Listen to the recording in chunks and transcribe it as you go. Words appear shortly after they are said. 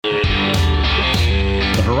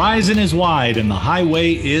horizon is wide and the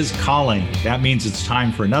highway is calling. That means it's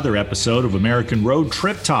time for another episode of American Road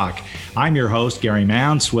Trip Talk. I'm your host, Gary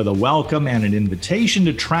Mounts, with a welcome and an invitation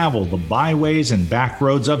to travel the byways and back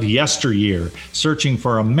roads of yesteryear, searching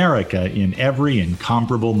for America in every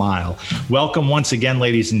incomparable mile. Welcome once again,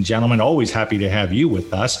 ladies and gentlemen. Always happy to have you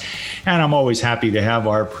with us. And I'm always happy to have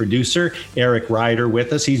our producer, Eric Ryder,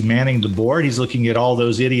 with us. He's manning the board. He's looking at all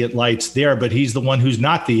those idiot lights there, but he's the one who's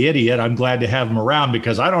not the idiot. I'm glad to have him around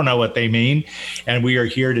because I don't know what they mean. And we are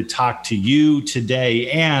here to talk to you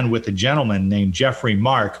today and with a gentleman named Geoffrey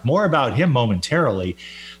Mark. More about him momentarily,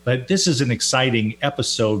 but this is an exciting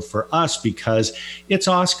episode for us because it's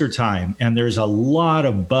Oscar time and there's a lot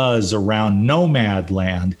of buzz around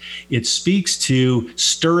Nomadland. It speaks to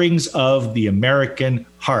stirrings of the American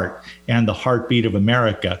heart and the heartbeat of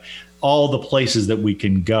America, all the places that we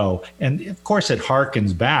can go. And of course, it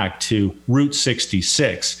harkens back to Route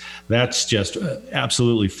 66. That's just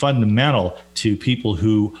absolutely fundamental to people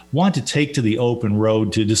who want to take to the open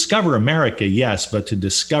road to discover America, yes, but to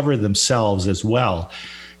discover themselves as well.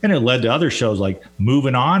 And it led to other shows like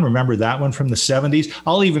Moving On. Remember that one from the 70s?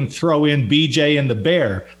 I'll even throw in BJ and the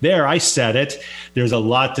Bear. There, I said it. There's a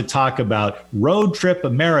lot to talk about. Road Trip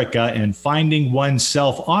America and finding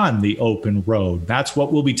oneself on the open road. That's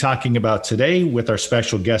what we'll be talking about today with our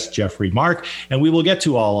special guest, Geoffrey Mark. And we will get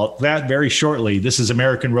to all of that very shortly. This is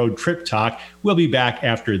American Road Trip Talk. We'll be back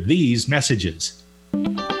after these messages.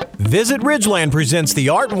 Visit Ridgeland presents the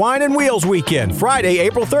Art, Wine, and Wheels Weekend, Friday,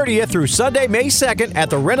 April 30th through Sunday, May 2nd at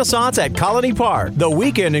the Renaissance at Colony Park. The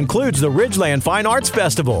weekend includes the Ridgeland Fine Arts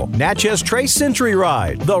Festival, Natchez Trace Century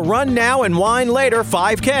Ride, the Run Now and Wine Later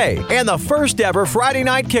 5K, and the first ever Friday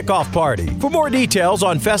night kickoff party. For more details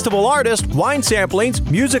on festival artists, wine samplings,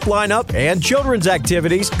 music lineup, and children's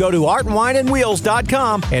activities, go to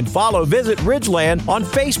artwineandwheels.com and follow Visit Ridgeland on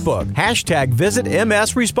Facebook. Hashtag Visit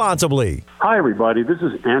MS Responsibly. Hi, everybody. This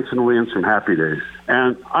is Anson Williams from Happy Days,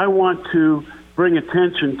 and I want to bring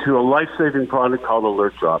attention to a life-saving product called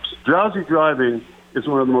Alert Drops. Drowsy driving is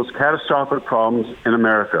one of the most catastrophic problems in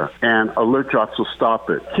America, and Alert Drops will stop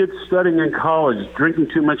it. Kids studying in college, drinking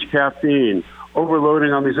too much caffeine,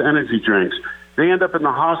 overloading on these energy drinks, they end up in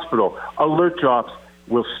the hospital. Alert Drops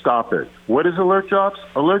will stop it. What is Alert Drops?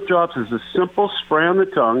 Alert Drops is a simple spray on the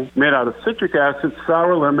tongue made out of citric acid,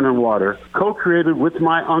 sour lemon, and water, co-created with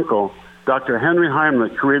my uncle, Dr. Henry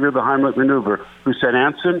Heimlich, creator of the Heimlich maneuver, who said,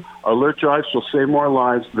 Anson, Alert Drops will save more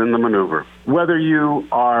lives than the maneuver. Whether you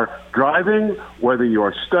are driving, whether you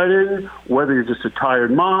are studying, whether you're just a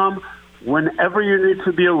tired mom, whenever you need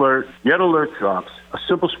to be alert, get Alert Drops. A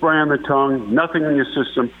simple spray on the tongue, nothing in your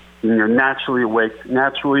system, and you're naturally awake,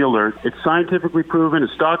 naturally alert. It's scientifically proven.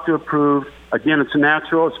 It's doctor approved. Again, it's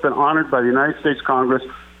natural. It's been honored by the United States Congress.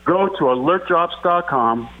 Go to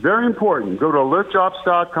alertdrops.com. Very important. Go to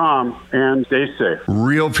alertdrops.com and stay safe.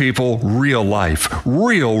 Real people, real life,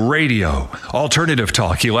 real radio. Alternative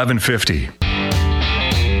Talk 1150.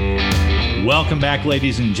 Welcome back,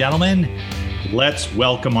 ladies and gentlemen. Let's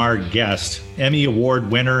welcome our guest, Emmy Award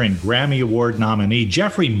winner and Grammy Award nominee,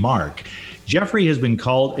 Geoffrey Mark. Geoffrey has been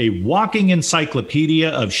called a walking encyclopedia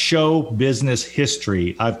of show business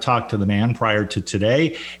history. I've talked to the man prior to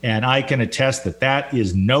today, and I can attest that that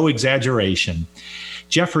is no exaggeration.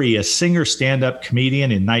 Geoffrey, a singer, stand-up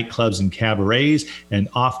comedian in nightclubs and cabarets, an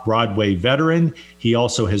off-Broadway veteran. He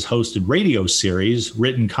also has hosted radio series,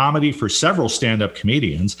 written comedy for several stand-up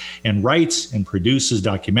comedians, and writes and produces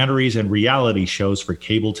documentaries and reality shows for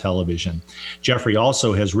cable television. Geoffrey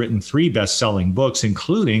also has written 3 best-selling books,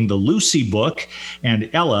 including The Lucy Book and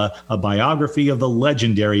Ella, a biography of the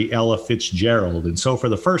legendary Ella Fitzgerald. And so for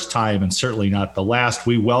the first time, and certainly not the last,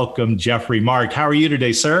 we welcome Geoffrey Mark. How are you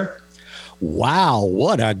today, sir? Wow,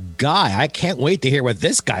 what a guy. I can't wait to hear what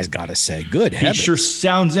this guy's got to say. Good heavens. He sure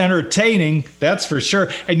sounds entertaining, that's for sure.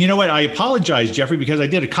 And you know what? I apologize, Geoffrey, because I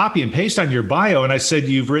did a copy and paste on your bio, and I said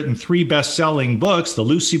you've written 3 best-selling books, The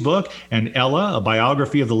Lucy Book and Ella, a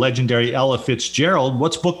biography of the legendary Ella Fitzgerald.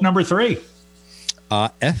 What's book number 3?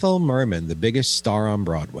 Ethel Merman, the biggest star on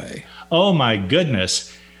Broadway. Oh, my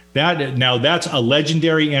goodness. That's a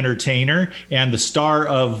legendary entertainer and the star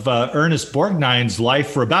of Ernest Borgnine's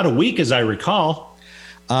life for about a week, as I recall.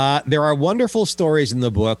 There are wonderful stories in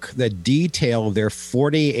the book that detail their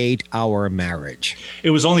 48-hour marriage. It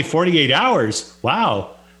was only 48 hours.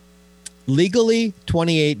 Wow. Legally,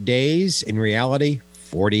 28 days. In reality,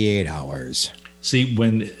 48 hours. See,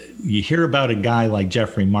 when you hear about a guy like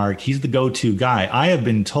Geoffrey Mark, he's the go-to guy. I have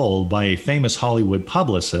been told by a famous Hollywood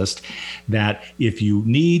publicist that if you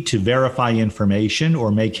need to verify information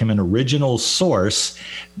or make him an original source,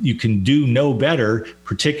 you can do no better,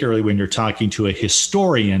 particularly when you're talking to a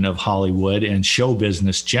historian of Hollywood and show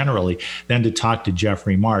business generally, than to talk to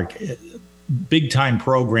Geoffrey Mark. Big-time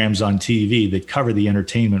programs on TV that cover the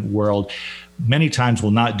entertainment world many times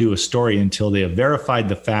will not do a story until they have verified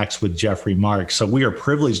the facts with Geoffrey Mark. So we are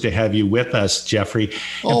privileged to have you with us, Geoffrey.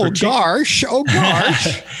 Oh, gosh.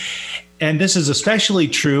 And this is especially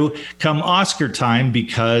true come Oscar time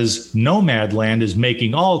because Nomadland is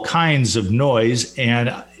making all kinds of noise,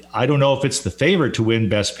 and I don't know if it's the favorite to win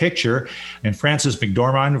Best Picture. And Frances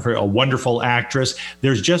McDormand, for a wonderful actress.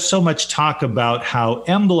 There's just so much talk about how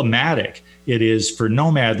emblematic it is for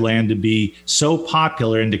Nomadland to be so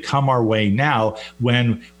popular and to come our way now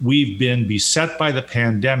when we've been beset by the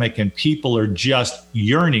pandemic and people are just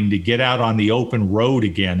yearning to get out on the open road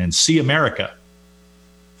again and see America.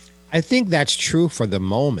 I think that's true for the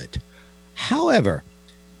moment. However,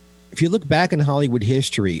 if you look back in Hollywood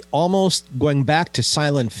history, almost going back to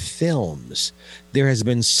silent films, there has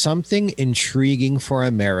been something intriguing for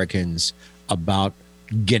Americans about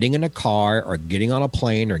getting in a car or getting on a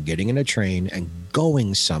plane or getting in a train and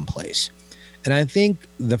going someplace. And I think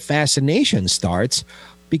the fascination starts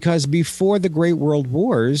because before the Great World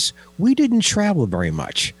Wars, we didn't travel very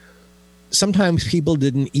much. Sometimes people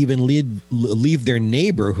didn't even leave their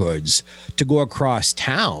neighborhoods to go across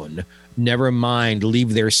town, never mind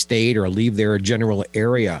leave their state or leave their general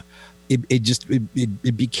area.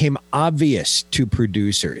 It became obvious to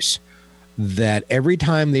producers that every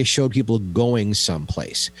time they showed people going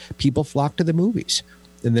someplace, people flocked to the movies.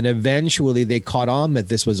 And then eventually they caught on that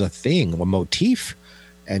this was a thing, a motif.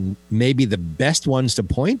 And maybe the best ones to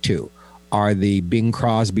point to are the Bing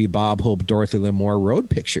Crosby, Bob Hope, Dorothy Lamour road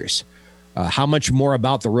pictures. How much more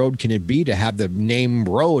about the road can it be to have the name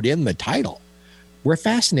road in the title? We're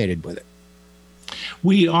fascinated with it.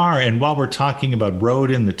 We are. And while we're talking about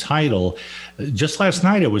road in the title, just last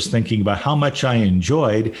night I was thinking about how much I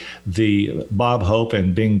enjoyed the Bob Hope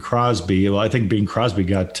and Bing Crosby. Well, I think Bing Crosby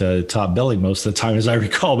got top billing most of the time, as I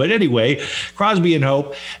recall. But anyway, Crosby and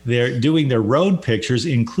Hope, they're doing their road pictures,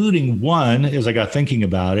 including one, as I got thinking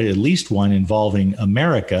about it, at least one involving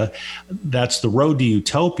America. That's the Road to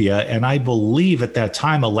Utopia. And I believe at that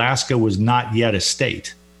time, Alaska was not yet a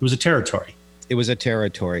state. It was a territory. It was a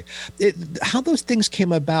territory. How those things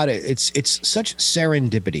came about, it's such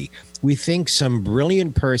serendipity. We think some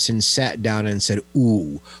brilliant person sat down and said,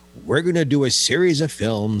 ooh, we're going to do a series of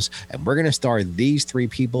films and we're going to star these three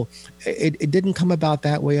people. It didn't come about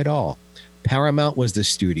that way at all. Paramount was the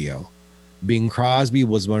studio. Bing Crosby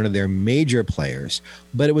was one of their major players,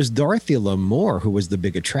 but it was Dorothy Lamour who was the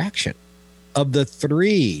big attraction. Of the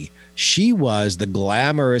three, she was the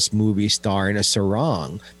glamorous movie star in a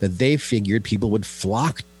sarong that they figured people would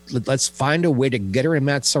flock. Let's find a way to get her in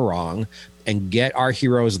that sarong and get our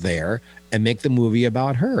heroes there and make the movie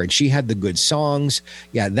about her. And she had the good songs.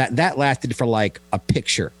 Yeah, that lasted for like a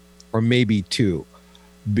picture or maybe two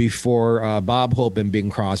before Bob Hope and Bing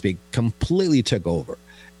Crosby completely took over.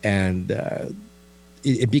 And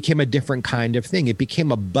it became a different kind of thing. It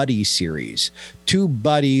became a buddy series. Two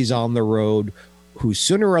buddies on the road who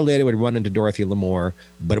sooner or later would run into Dorothy Lamour,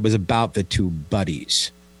 but it was about the two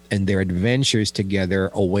buddies and their adventures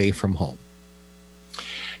together away from home.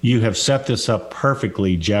 You have set this up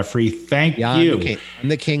perfectly, Geoffrey. Thank you. I'm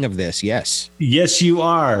the king of this, yes. Yes, you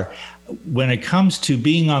are. When it comes to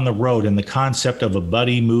being on the road and the concept of a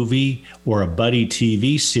buddy movie or a buddy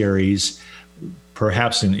TV series,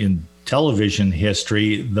 perhaps in television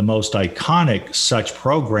history, the most iconic such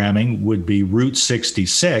programming would be Route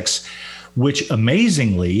 66, which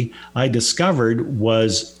amazingly I discovered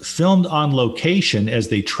was filmed on location as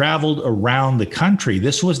they traveled around the country.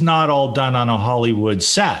 This was not all done on a Hollywood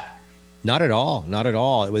set. Not at all. Not at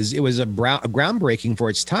all. It was a groundbreaking for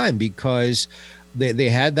its time because they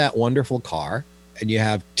had that wonderful car, and you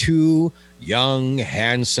have two young,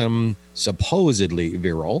 handsome, supposedly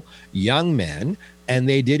virile young men. And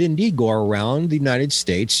they did indeed go around the United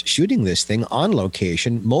States shooting this thing on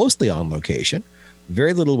location, mostly on location.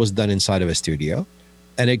 Very little was done inside of a studio.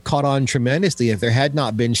 And it caught on tremendously. If there had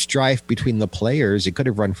not been strife between the players, it could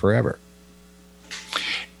have run forever.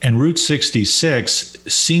 And Route 66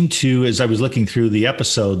 seemed to, as I was looking through the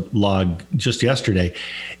episode log just yesterday,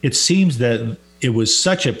 it seems that it was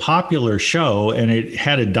such a popular show and it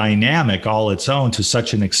had a dynamic all its own to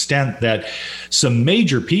such an extent that some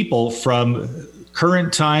major people from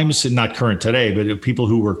current times, and not current today, but people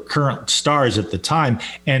who were current stars at the time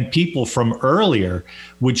and people from earlier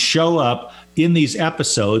would show up in these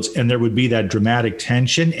episodes, and there would be that dramatic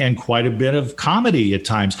tension and quite a bit of comedy at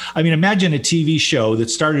times. I mean, imagine a TV show that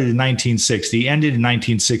started in 1960, ended in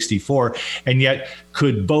 1964, and yet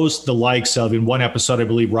could boast the likes of, in one episode, I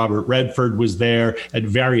believe Robert Redford was there, and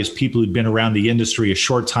various people who'd been around the industry a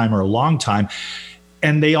short time or a long time.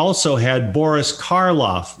 And they also had Boris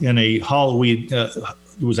Karloff in a Halloween,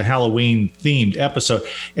 it was a Halloween-themed episode.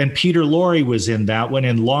 And Peter Lorre was in that one,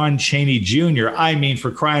 and Lon Chaney Jr. I mean,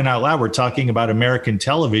 for crying out loud, we're talking about American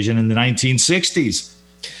television in the 1960s.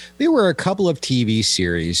 There were a couple of TV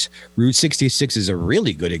series. Route 66 is a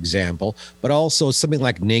really good example, but also something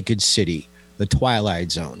like Naked City, The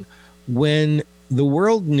Twilight Zone. When the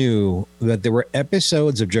world knew that there were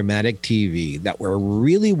episodes of dramatic TV that were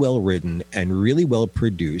really well written and really well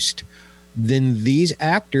produced, then these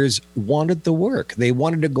actors wanted the work. They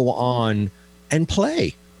wanted to go on and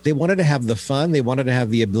play. They wanted to have the fun. They wanted to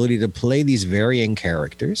have the ability to play these varying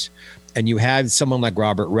characters. And you had someone like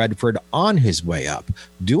Robert Redford on his way up,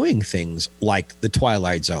 doing things like The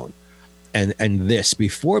Twilight Zone and this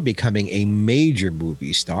before becoming a major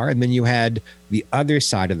movie star. And then you had the other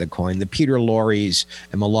side of the coin, the Peter Lorres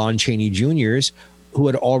and Lon Chaney Jr.'s, who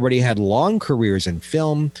had already had long careers in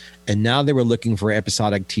film, and now they were looking for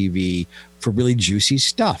episodic TV for really juicy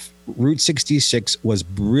stuff. Route 66 was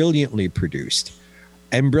brilliantly produced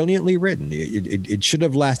and brilliantly written. It should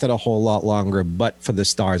have lasted a whole lot longer, but for the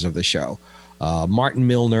stars of the show. Martin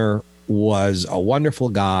Milner was a wonderful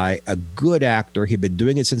guy, a good actor. He'd been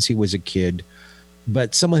doing it since he was a kid,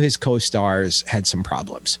 but some of his co-stars had some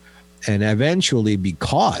problems. And eventually,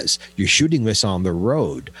 because you're shooting this on the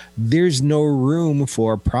road, there's no room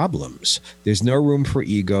for problems. There's no room for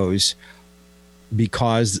egos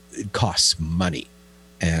because it costs money.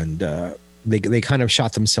 And they kind of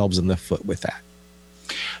shot themselves in the foot with that.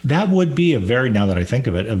 That would be now that I think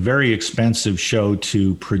of it, a very expensive show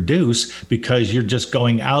to produce, because you're just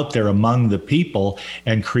going out there among the people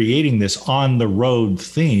and creating this on the road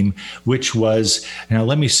theme, which was, now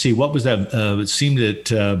let me see, what was that? It seemed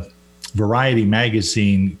that Variety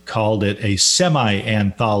magazine called it a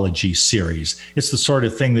semi-anthology series. It's the sort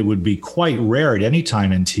of thing that would be quite rare at any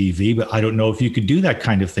time in TV, but I don't know if you could do that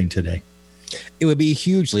kind of thing today. It would be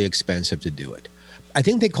hugely expensive to do it. I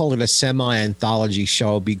think they call it a semi-anthology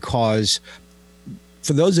show because,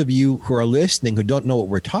 for those of you who are listening who don't know what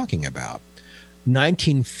we're talking about,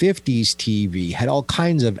 1950s TV had all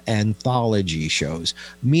kinds of anthology shows,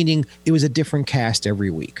 meaning it was a different cast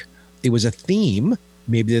every week. It was a theme.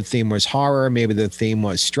 Maybe the theme was horror, maybe the theme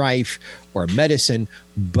was strife or medicine,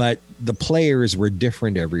 but the players were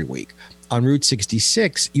different every week. On Route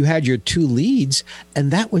 66, you had your two leads,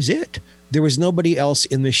 and that was it. There was nobody else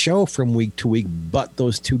in the show from week to week but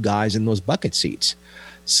those two guys in those bucket seats.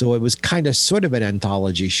 So it was kind of sort of an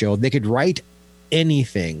anthology show. They could write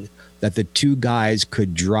anything that the two guys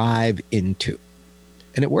could drive into.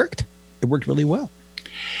 And it worked. It worked really well.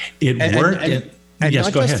 It worked.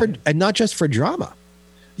 And not just for drama.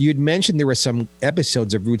 You'd mentioned there were some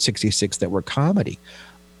episodes of Route 66 that were comedy.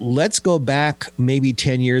 Let's go back maybe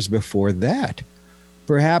 10 years before that.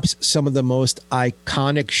 Perhaps some of the most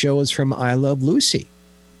iconic shows from I Love Lucy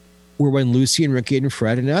were when Lucy and Ricky and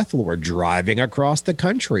Fred and Ethel were driving across the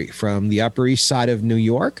country from the Upper East Side of New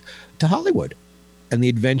York to Hollywood, and the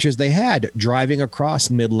adventures they had driving across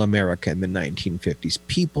Middle America in the 1950s.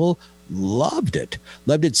 People loved it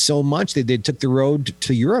so much that they took the road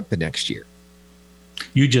to Europe the next year.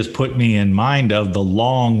 You just put me in mind of the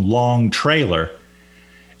long trailer.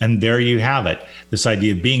 And there you have it. This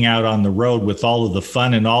idea of being out on the road with all of the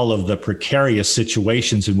fun and all of the precarious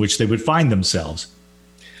situations in which they would find themselves.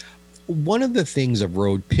 One of the things of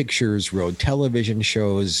road pictures, road television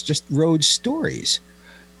shows, just road stories,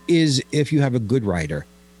 is if you have a good writer,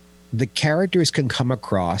 the characters can come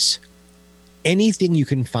across anything you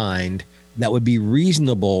can find that would be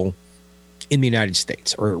reasonable in the United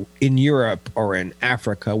States or in Europe or in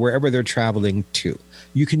Africa, wherever they're traveling to.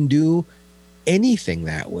 You can do anything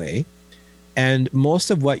that way. And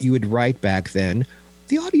most of what you would write back then,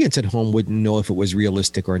 the audience at home wouldn't know if it was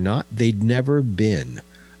realistic or not. They'd never been.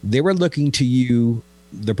 They were looking to you,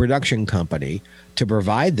 the production company, to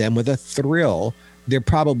provide them with a thrill they're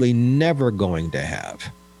probably never going to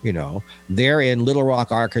have. You know, they're in Little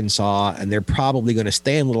Rock, Arkansas, and they're probably going to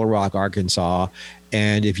stay in Little Rock, Arkansas.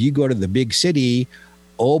 And if you go to the big city,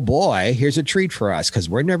 oh boy, here's a treat for us because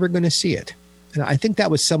we're never going to see it. And I think that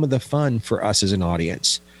was some of the fun for us as an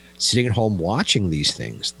audience, sitting at home watching these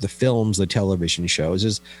things, the films, the television shows,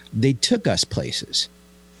 is they took us places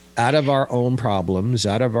out of our own problems,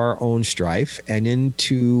 out of our own strife, and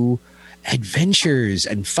into adventures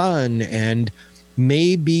and fun and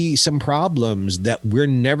may be some problems that we're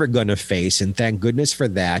never going to face. And thank goodness for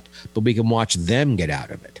that. But we can watch them get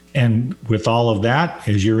out of it. And with all of that,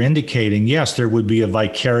 as you're indicating, yes, there would be a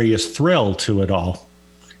vicarious thrill to it all.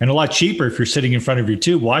 And a lot cheaper if you're sitting in front of your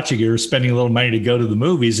tube watching it or spending a little money to go to the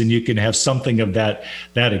movies, and you can have something of that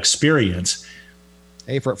experience.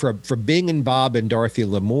 Hey, for Bing and Bob and Dorothy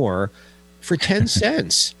Lamour, for 10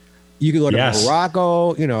 cents, you can go to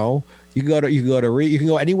Morocco. You know, you can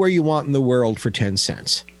go anywhere you want in the world for 10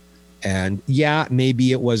 cents. And yeah,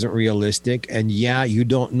 maybe it wasn't realistic. And yeah, you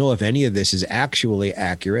don't know if any of this is actually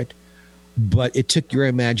accurate, but it took your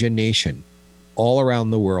imagination all around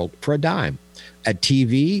the world for a dime. At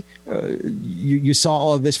TV, you saw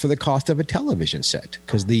all of this for the cost of a television set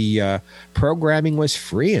because the programming was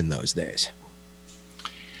free in those days.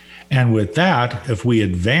 And with that, if we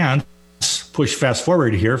push fast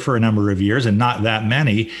forward here for a number of years and not that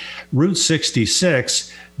many, Route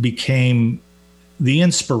 66 became the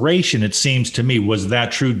inspiration, it seems to me. Was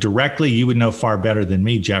that true directly? You would know far better than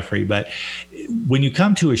me, Geoffrey. But when you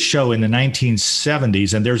come to a show in the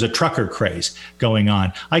 1970s and there's a trucker craze going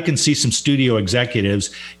on, I can see some studio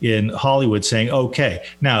executives in Hollywood saying, okay,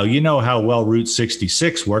 now you know how well Route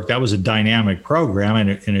 66 worked. That was a dynamic program,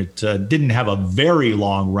 and it didn't have a very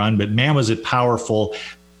long run, but man, was it powerful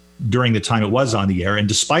during the time it was on the air. And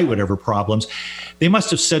despite whatever problems, they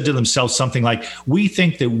must have said to themselves something like, we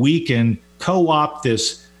think that we can co-opt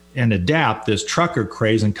this and adapt this trucker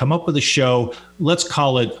craze and come up with a show, let's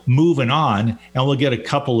call it Moving On, and we'll get a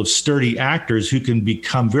couple of sturdy actors who can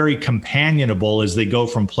become very companionable as they go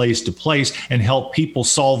from place to place and help people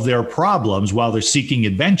solve their problems while they're seeking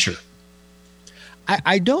adventure.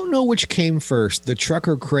 I don't know which came first, the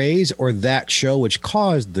trucker craze or that show which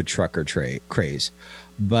caused the trucker craze,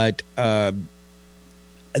 but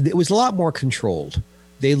it was a lot more controlled.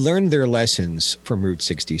 They learned their lessons from Route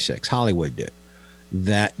 66. Hollywood did.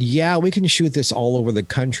 That, yeah, we can shoot this all over the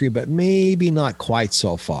country, but maybe not quite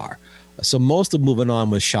so far. So most of Moving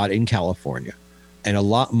On was shot in California, and a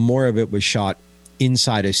lot more of it was shot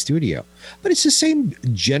inside a studio. But it's the same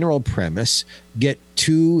general premise. Get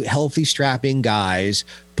two healthy, strapping guys,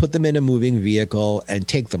 put them in a moving vehicle, and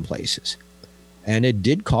take them places. And it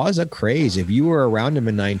did cause a craze. If you were around in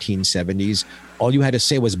the 1970s, all you had to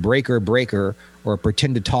say was breaker, breaker, or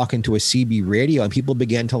pretend to talk into a CB radio, and people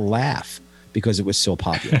began to laugh because it was so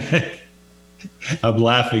popular. I'm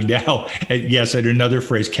laughing now. And yes, and another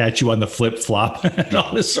phrase, catch you on the flip-flop and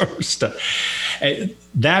all this sort of stuff. And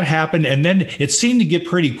that happened, and then it seemed to get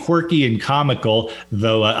pretty quirky and comical,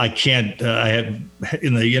 though I can't,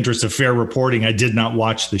 in the interest of fair reporting, I did not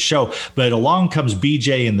watch the show. But along comes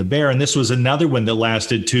BJ and the Bear, and this was another one that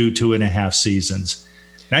lasted 2.5 seasons.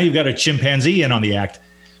 Now you've got a chimpanzee in on the act.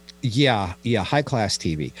 Yeah, high class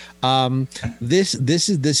TV.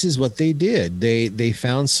 This is what they did. They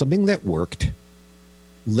found something that worked.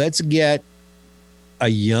 Let's get a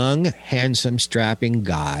young, handsome, strapping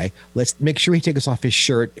guy. Let's make sure he takes off his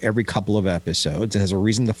shirt every couple of episodes and has a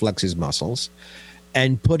reason to flex his muscles,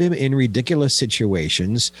 and put him in ridiculous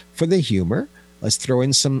situations for the humor. Let's throw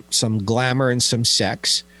in some glamour and some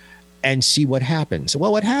sex and see what happens.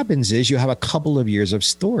 Well, what happens is you have a couple of years of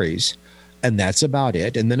stories, and that's about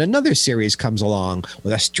it. And then another series comes along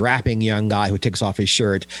with a strapping young guy who takes off his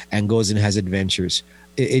shirt and goes and has adventures.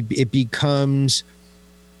 It becomes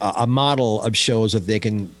a model of shows that they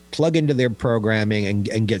can plug into their programming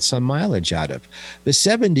and get some mileage out of. The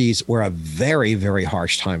 70s were a very, very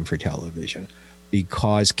harsh time for television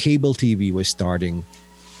because cable TV was starting,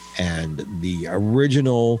 and the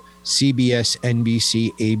original CBS, NBC,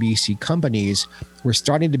 ABC companies were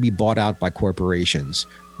starting to be bought out by corporations,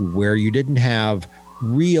 where you didn't have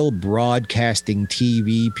real broadcasting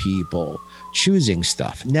TV people choosing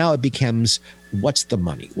stuff. Now it becomes, what's the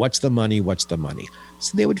money? What's the money? What's the money?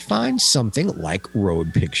 So they would find something like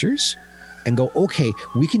Road Pictures and go, okay,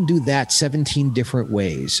 we can do that 17 different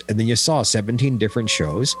ways. And then you saw 17 different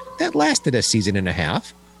shows that lasted a season and a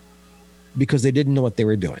half because they didn't know what they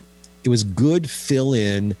were doing. It was good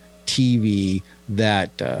fill-in TV that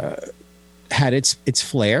had its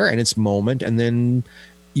flair and its moment, and then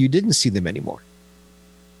you didn't see them anymore.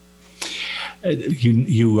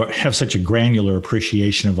 You have such a granular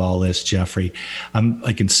appreciation of all this, Geoffrey.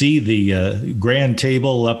 I can see the grand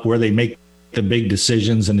table up where they make the big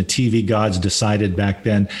decisions, and the TV gods decided back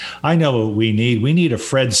then. I know what we need. We need a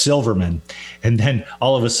Fred Silverman. And then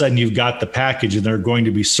all of a sudden you've got the package, and there are going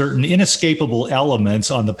to be certain inescapable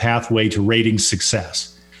elements on the pathway to rating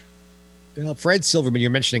success. You know, Fred Silverman,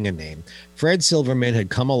 you're mentioning a name. Fred Silverman had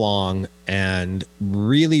come along and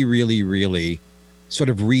really, really, really sort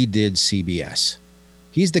of redid CBS.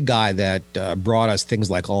 He's the guy that brought us things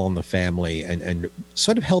like All in the Family and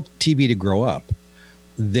sort of helped TV to grow up.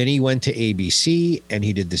 Then he went to ABC and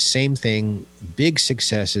he did the same thing, big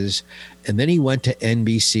successes. And then he went to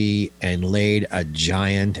NBC and laid a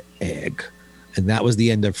giant egg. And that was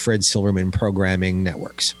the end of Fred Silverman programming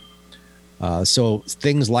networks. So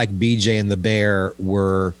things like BJ and the Bear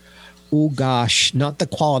were, oh gosh, not the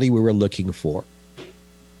quality we were looking for.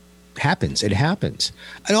 It happens.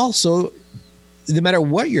 And also, no matter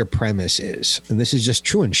what your premise is, and this is just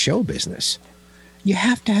true in show business, you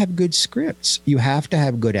have to have good scripts. You have to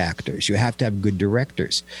have good actors. You have to have good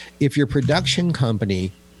directors. If your production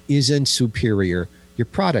company isn't superior, your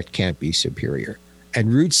product can't be superior.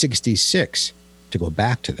 And Route 66, to go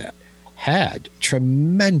back to that, had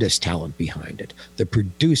tremendous talent behind it. The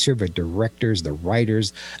producer, the directors, the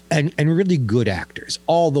writers, and really good actors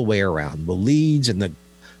all the way around. The leads and the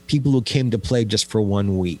people who came to play just for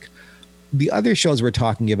 1 week. The other shows we're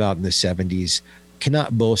talking about in the 70s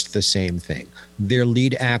cannot boast the same thing. Their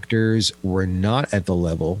lead actors were not at the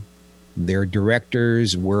level. Their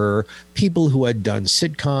directors were people who had done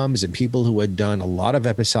sitcoms and people who had done a lot of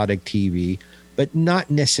episodic TV, but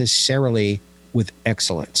not necessarily with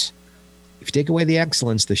excellence. If you take away the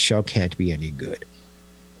excellence, the show can't be any good.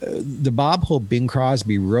 The Bob Hope, Bing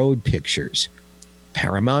Crosby Road Pictures,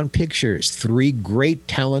 Paramount Pictures, 3 great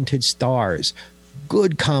talented stars,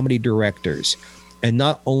 good comedy directors, and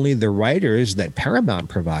not only the writers that Paramount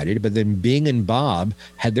provided, but then Bing and Bob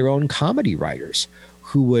had their own comedy writers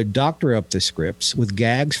who would doctor up the scripts with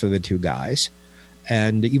gags for the 2 guys.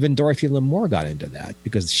 And even Dorothy Lamour got into that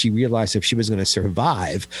because she realized if she was going to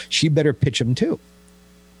survive, she better pitch them too.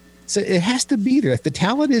 So it has to be there. If the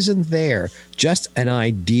talent isn't there, just an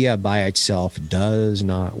idea by itself does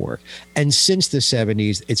not work. And since the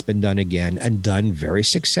 70s, it's been done again and done very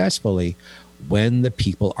successfully when the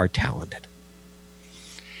people are talented.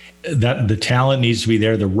 That the talent needs to be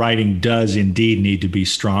there. The writing does indeed need to be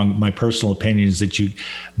strong. My personal opinion is that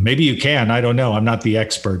maybe you can, I don't know. I'm not the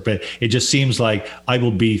expert, but it just seems like I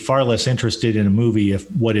will be far less interested in a movie if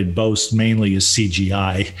what it boasts mainly is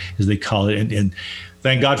CGI, as they call it. And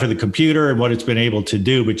thank God for the computer and what it's been able to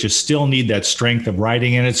do, but you still need that strength of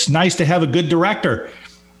writing. And it's nice to have a good director.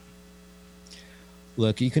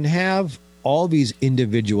 Look, you can have all these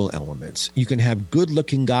individual elements. You can have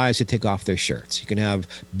good-looking guys who take off their shirts. You can have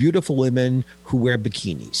beautiful women who wear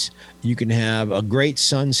bikinis. You can have a great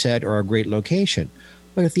sunset or a great location.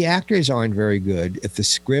 But if the actors aren't very good, if the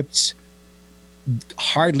scripts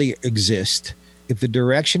hardly exist, if the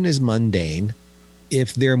direction is mundane,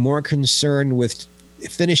 if they're more concerned with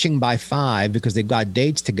finishing by 5 because they've got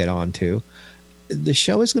dates to get onto, the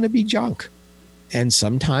show is going to be junk. And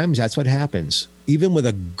sometimes that's what happens. Even with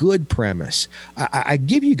a good premise, I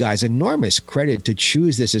give you guys enormous credit to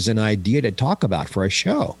choose this as an idea to talk about for a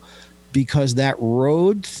show, because that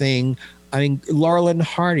road thing, I mean, Laurel and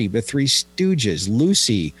Hardy, the Three Stooges,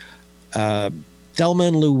 Lucy, Thelma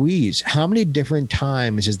and Louise, how many different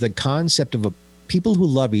times is the concept of people who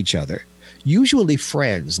love each other, usually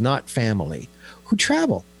friends, not family, who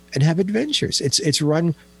travel and have adventures. It's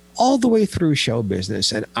run all the way through show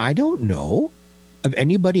business. And I don't know of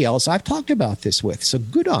anybody else I've talked about this with. So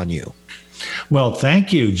good on you. Well,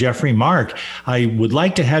 thank you, Geoffrey Mark. I would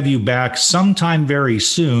like to have you back sometime very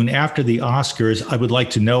soon after the Oscars. I would like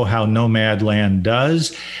to know how Nomadland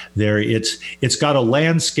does. It's got a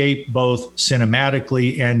landscape both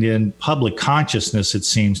cinematically and in public consciousness, it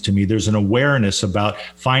seems to me. There's an awareness about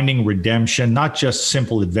finding redemption, not just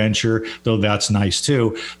simple adventure, though that's nice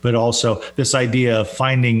too, but also this idea of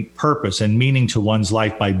finding purpose and meaning to one's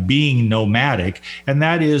life by being nomadic. And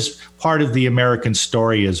that is part of the American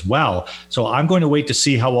story as well. So I'm going to wait to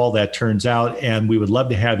see how all that turns out, and we would love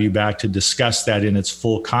to have you back to discuss that in its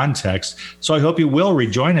full context. So I hope you will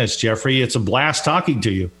rejoin us, Geoffrey. It's a blast talking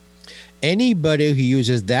to you. Anybody who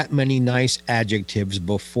uses that many nice adjectives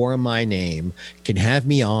before my name can have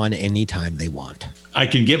me on anytime they want. I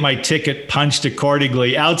can get my ticket punched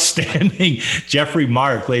accordingly. Outstanding. Geoffrey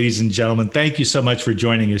Mark, ladies and gentlemen, thank you so much for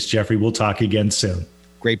joining us, Geoffrey. We'll talk again soon.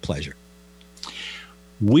 Great pleasure.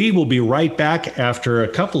 We will be right back after a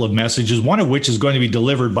couple of messages, one of which is going to be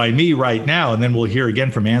delivered by me right now, and then we'll hear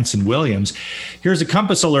again from Anson Williams. Here's a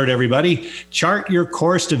compass alert, everybody. Chart your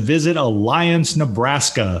course to visit Alliance,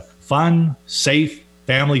 Nebraska. Fun, safe,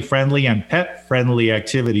 Family-friendly and pet-friendly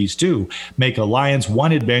activities, too, make Alliance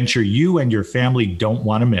one adventure you and your family don't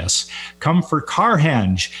want to miss. Come for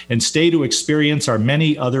Carhenge and stay to experience our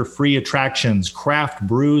many other free attractions, craft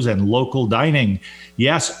brews, and local dining.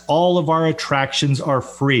 Yes, all of our attractions are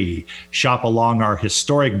free. Shop along our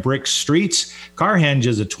historic brick streets. Carhenge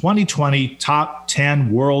is a 2020 Top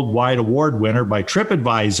 10 Worldwide Award winner by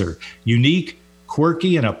TripAdvisor. Unique,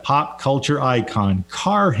 quirky, and a pop culture icon,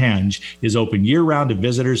 Carhenge is open year-round to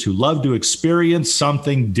visitors who love to experience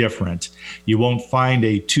something different. You won't find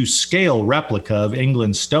a to-scale replica of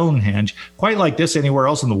England's Stonehenge quite like this anywhere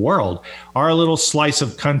else in the world. Our little slice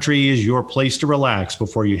of country is your place to relax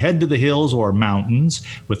before you head to the hills or mountains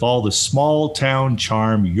with all the small-town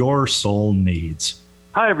charm your soul needs.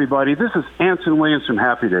 Hi, everybody. This is Anson Williams from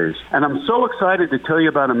Happy Days, and I'm so excited to tell you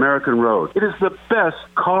about American Road. It is the best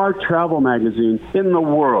car travel magazine in the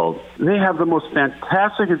world. They have the most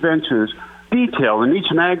fantastic adventures detailed in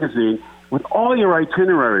each magazine with all your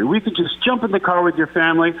itinerary. We could just jump in the car with your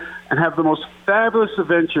family and have the most fabulous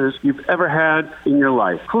adventures you've ever had in your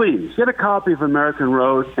life. Please, get a copy of American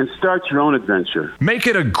Road and start your own adventure. Make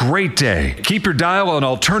it a great day. Keep your dial on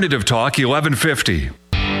Alternative Talk 1150.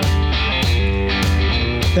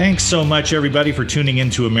 Thanks so much, everybody, for tuning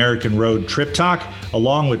into American Road Trip Talk,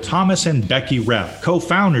 along with Thomas and Becky Repp,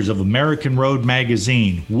 co-founders of American Road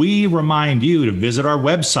Magazine. We remind you to visit our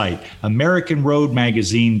website,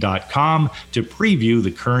 AmericanRoadMagazine.com, to preview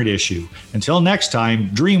the current issue. Until next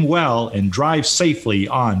time, dream well and drive safely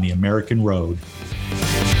on the American Road.